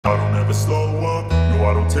never slow up, no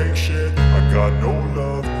I don't take shit. I got no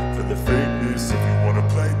love for the fakeness. If you wanna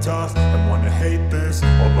play tough and wanna hate this,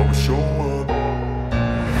 I'll always show up.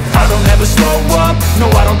 I don't ever slow up,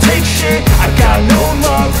 no I don't take shit. I got no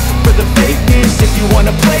love for the fakeness. If you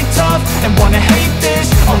wanna play tough and wanna hate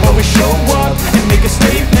this, I'll always show up and make a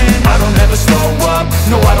statement. I don't ever slow up,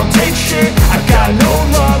 no I don't take shit. I got no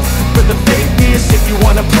love for the fakeness. If you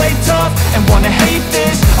wanna play tough and wanna hate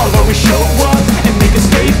this, I'll always show up and make a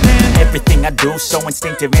statement. Everything I do so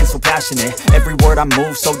instinctive and so passionate. Every word I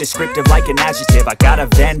move so descriptive like an adjective. I got a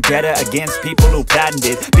vendetta against people who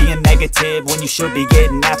patented being negative when you should be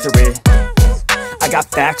getting after it. I got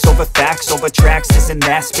facts over tracks, this and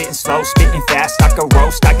that. Spitting slow, spitting fast. I could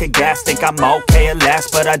roast, I could gas. Think I'm okay at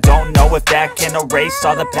last, but I don't know if that can erase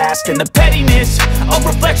all the past. And the pettiness, a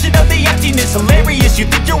reflection of the emptiness. Hilarious, you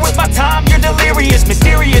think you're worth my time, you're delirious.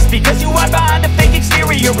 Mysterious, because you hide behind a fake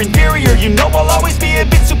exterior. Inferior, you know I'll always be a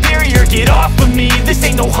bit superior. Get off of me, this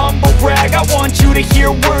ain't no humble brag. I want you to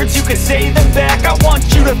hear words, you can say them back. I want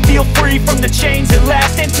you to feel free from the chains that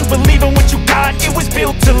last, and to believe in what you got, it was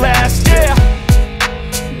built to last, yeah.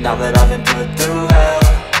 Now that I've been put through hell,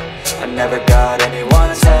 I never got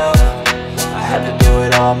anyone's help. I had to do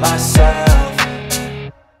it all myself.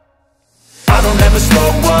 I don't ever slow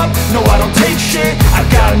up, no I don't take shit. I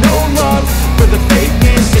got no love for the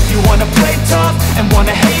fakeness. If you wanna play tough and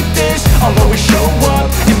wanna hate this, I'll always show up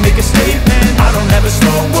and make a statement. I don't ever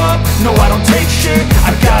slow up, no I don't take shit.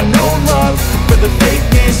 I got no love for the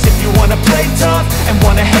fakeness. If you wanna play tough and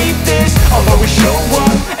wanna hate this, I'll always show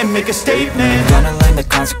up and make a statement. Gonna learn the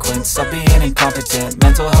consequence of being incompetent.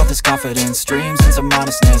 Mental health is confidence, dreams and some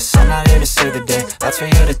honestness. I'm not here to save the day, that's for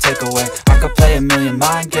you to take away. I could play a million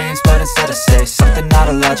mind games, but instead I say something not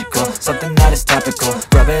illogical, something that is topical.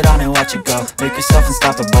 Rub it on and watch it go, make yourself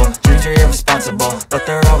unstoppable. Dreams are irresponsible, but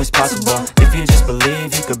they're always possible. If you just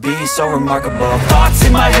believe, you could be so remarkable. Thoughts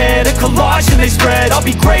in my head, a collage and they spread. I'll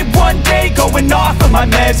be great one day, going off of my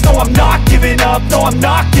meds. No, I'm not giving up, no, I'm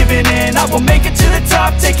not giving in. I will make it to the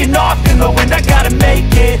top, taking off in the wind. I gotta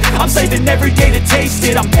make it, I'm saving every day to taste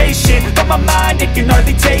it. I'm patient, but my mind, it can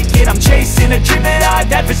hardly take it. I'm chasing a dream that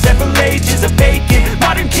I've had for several ages. A vacant,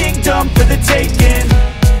 modern kingdom for the taking.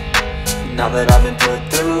 Now that I've been put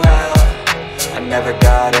through hell, I never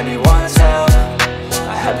got anyone's help.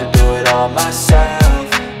 I had to do it all myself.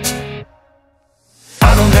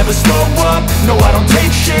 I don't ever slow up, no I don't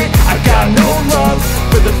take shit. I got no love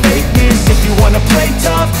for the fakeness. If you wanna play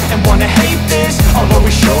tough and wanna hate this, I'll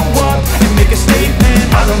always show up and make a statement.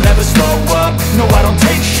 I don't ever slow up, no I don't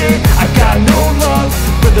take shit. I got no love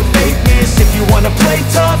for the fakeness. If you wanna play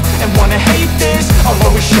tough and wanna hate this, I'll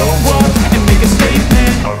always show up and make a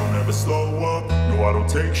statement. I don't ever slow up, no I don't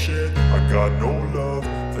take shit. I got no love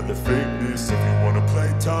for the fakeness. If you wanna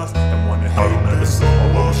play tough and wanna hate this,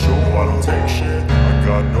 I'll always show up. I don't take shit. I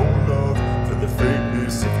got no love for the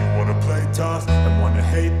fakeness. If you wanna play tough and wanna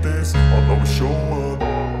hate this, I'll always show up.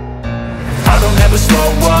 I don't ever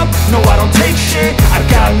slow up, no I don't take shit. I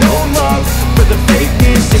got no love for the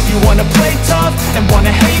fakeness. If you wanna play tough and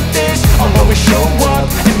wanna hate this, I'll always show up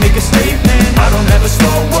and make a statement. I don't ever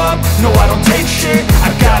slow up, no I don't take shit. I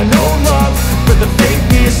got no love for the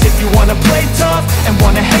fakeness. If you wanna play tough and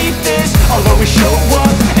wanna hate this, I'll always show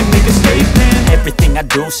up and make a statement. Everything I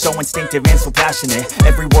do so instinctive and so passionate.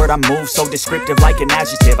 Every word I move so descriptive like an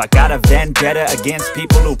adjective. I got a vendetta against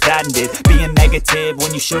people who patented being negative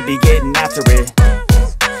when you should be getting after it.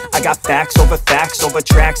 I got facts over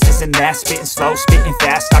tracks, this and that. Spitting slow, spitting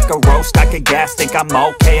fast. I could roast, I could gas. Think I'm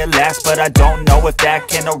okay at last, but I don't know if that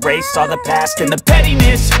can erase all the past. And the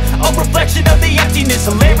pettiness, a reflection of the emptiness.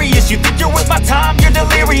 Hilarious, you think you're worth my time, you're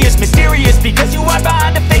delirious. Mysterious, because you hide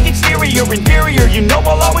behind a fake exterior. Inferior, you know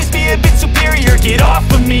I'll always be a bit superior. Get off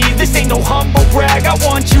of me, this ain't no humble brag. I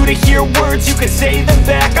want you to hear words, you can say them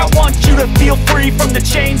back. I want you to feel free from the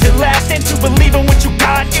chains that last, and to believe in what you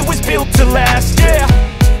got, it was built to last, yeah.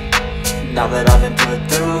 Now that I've been put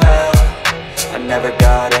through hell, I never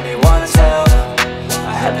got anyone's help.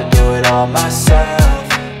 I had to do it all myself.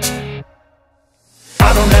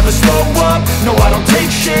 I don't ever slow up, no I don't take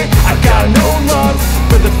shit. I got no love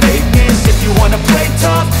for the fakeness. If you wanna play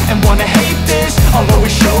tough and wanna hate this, I'll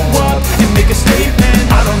always show up and make a statement.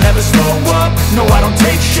 I don't ever slow up, no I don't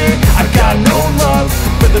take shit. I got no love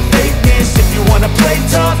for the fakeness. If you wanna play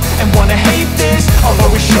tough and wanna hate this, I'll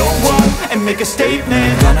always show up and make a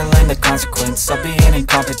statement. Gonna learn the consequence of being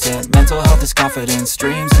incompetent. Mental health is confidence,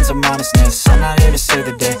 dreams into modestness. I'm not here to save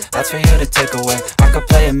the day, that's for you to take away. I could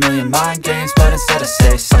play a million mind games, but instead I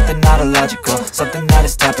say something not illogical, something that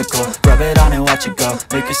is topical. Rub it on and watch it go,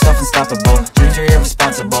 make yourself unstoppable. Dreams are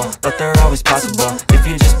irresponsible, but they're always possible. If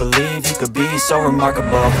you just believe, you could be so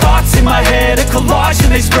remarkable. Thoughts in my head, a collage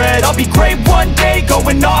and they spread. I'll be great one day,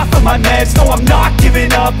 going off of my meds. No, I'm not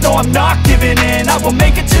giving up, no, I'm not giving in. I will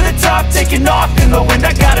make it to the top, taking off in the wind.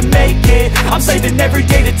 I gotta make it, I'm saving every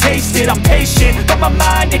day to taste it. I'm patient, but my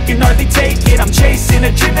mind, it can hardly take it. I'm chasing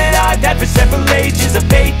a dream that I've had for several ages. A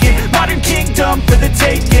vacant, modern kingdom for the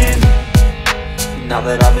taking. Now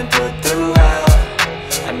that I've been put through hell,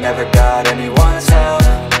 I never got anyone's help.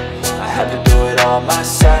 I had to do it all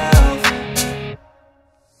myself.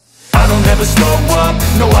 I don't ever slow up,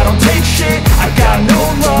 no I don't take shit. I got no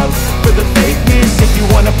love for the fakeness. If you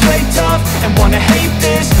wanna play tough and wanna hate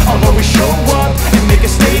this, I'll always show up and make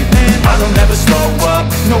a statement. I don't ever slow up,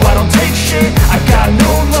 no I don't take shit. I got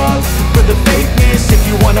no love for the fakeness. If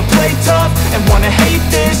you wanna play tough and wanna hate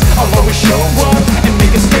this, I'll always show up and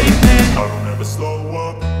make a statement. I don't ever slow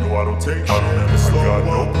up, no I don't take shit. I don't ever slow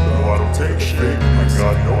up, no I don't take shit. I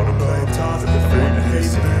got no one to play tough and wanna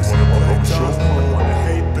hate this. I'll always show up, wanna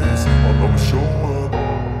hate this. I'll always show up.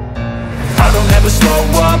 I don't ever slow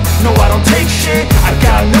up, no I don't take shit. I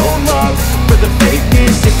got no love for the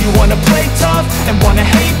fakeness. If you wanna play tough and wanna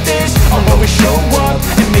hate this, I'll always show up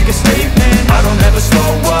and make a statement. I don't ever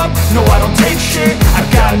slow up, no I don't take shit. I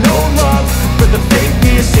got no love for the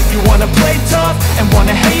fakeness. If you wanna play tough and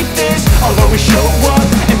wanna hate this, I'll always show up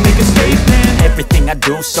and make a statement. Everything I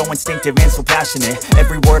do so instinctive and so passionate.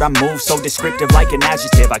 Every word I move so descriptive like an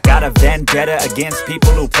adjective. I got a vendetta against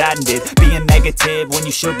people who patented being negative when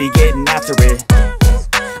you should be getting after it.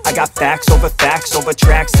 I got facts over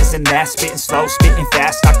tracks, this and that. Spitting slow, spitting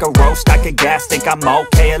fast, I could roast, I could gas. Think I'm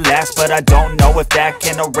okay at last, but I don't know if that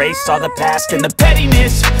can erase all the past. And the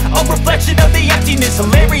pettiness, a reflection of the emptiness.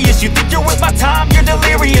 Hilarious, you think you're worth my time, you're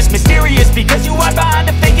delirious. Mysterious, because you hide behind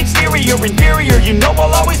a fake exterior. Inferior, you know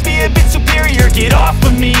I'll always be a bit superior. Get off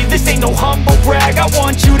of me, this ain't no humble brag. I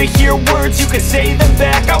want you to hear words, you can say them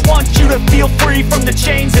back. I want you to feel free from the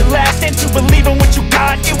chains at last, and to believe in what you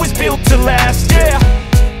got, it was built to last, yeah.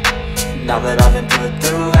 Now that I've been put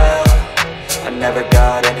through hell, I never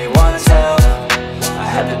got anyone's help. I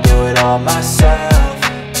had to do it all myself.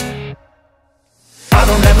 I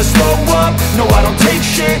don't ever slow up, no I don't take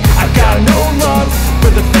shit. I got no love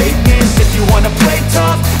for the fakeness. If you wanna play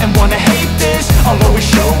tough and wanna hate this, I'll always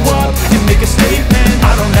show up and make a statement.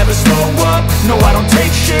 I don't ever slow up, no I don't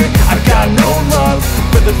take shit. I got no love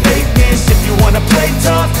for the fakeness. If you wanna play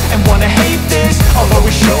tough and wanna hate this, I'll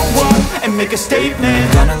always show up and make a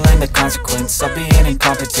statement. Gonna learn the consequence of being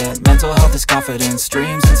incompetent. Mental health is confidence,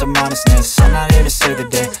 dreams into modestness. I'm not here to save the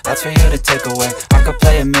day, that's for you to take away. I could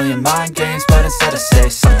play a million mind games, but instead I say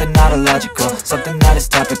something not illogical, something that is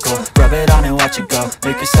topical. Rub it on and watch it go,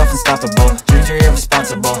 make yourself unstoppable. Dreams are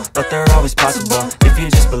irresponsible, but they're always possible. If you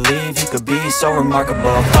just believe, you could be so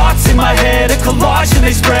remarkable. Thoughts in my head, a collage and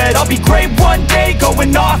they spread. I'll be great one day,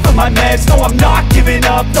 going off of my meds. No, I'm not giving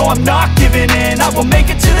up, no, I'm not giving in. I will make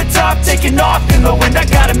it to the top, taking off in the wind. I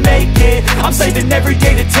gotta make it, I'm saving every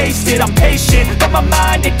day to taste it. I'm patient, but my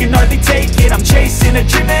mind, it can hardly take it. I'm chasing a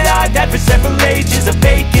dream that I've had for several ages. A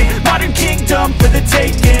vacant, modern kingdom for the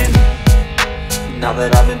taking. Now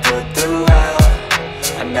that I've been put through hell,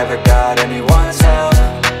 I never got anyone's help.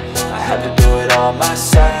 I had to do it all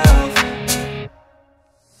myself.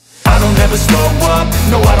 I don't ever slow up,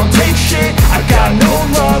 no I don't take shit. I got no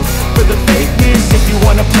love for the fakeness. If you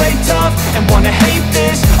wanna play tough and wanna hate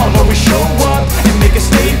this, I'll always show up and make a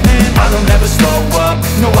statement. I don't ever slow up,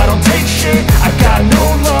 no I don't take shit. I got no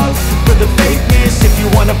love for the fakeness. If you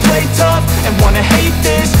wanna play tough and wanna hate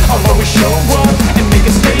this, I'll always show up and make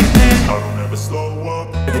a statement. I don't ever slow up,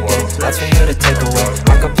 The day, that's for you to take away.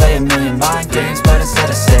 I could play a million mind games, but instead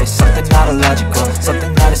I say something not illogical,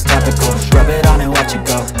 something that is topical. Rub it on and watch it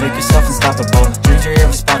go, make yourself unstoppable. Dreams are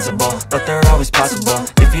irresponsible, but they're always possible.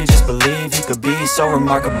 If you just believe, you could be so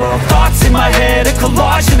remarkable. Thoughts in my head, a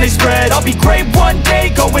collage and they spread. I'll be great one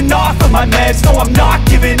day, going off of my meds. No, I'm not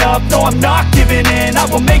giving up, no, I'm not giving in. I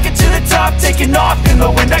will make it to the top, taking off in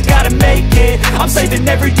the wind. I gotta make it, I'm saving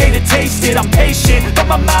every day to taste it. I'm patient, but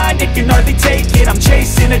my mind, it can hardly take it. I'm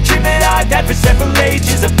chasing a dream that I've had for several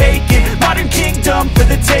ages. A vacant, modern kingdom for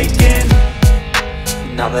the taking.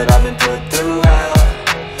 Now that I've been put through hell,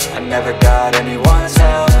 I never got anyone's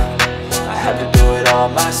help. I had to do it all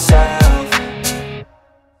myself.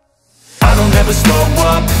 I don't ever slow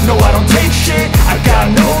up, no I don't take shit. I got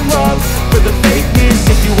no love for the fakeness.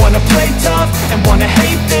 If If you wanna play tough and wanna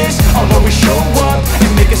hate this, I'll always show up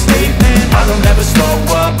and make a statement. I don't ever slow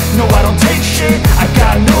up, no I don't take shit. I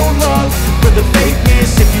got no love